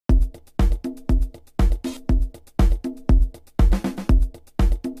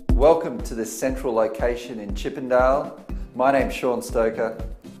Welcome to this central location in Chippendale. My name's Shaun Stoker.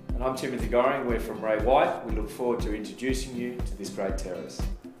 And I'm Timothy Goring. We're from Ray White. We look forward to introducing you to this great terrace.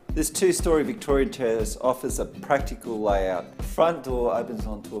 This two-storey Victorian terrace offers a practical layout. The front door opens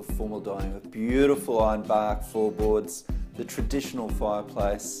onto a formal dining with beautiful ironbark floorboards, the traditional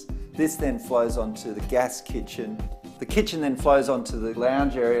fireplace. This then flows onto the gas kitchen. The kitchen then flows onto the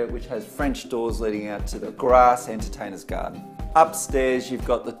lounge area, which has French doors leading out to the grass entertainer's garden. Upstairs you've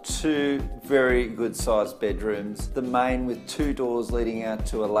got the two very good sized bedrooms, the main with two doors leading out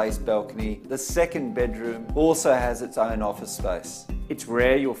to a lace balcony. The second bedroom also has its own office space. It's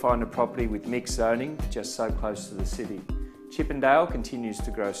rare you'll find a property with mixed zoning just so close to the city. Chippendale continues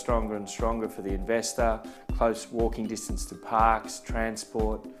to grow stronger and stronger for the investor, close walking distance to parks,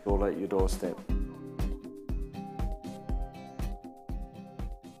 transport, all at your doorstep.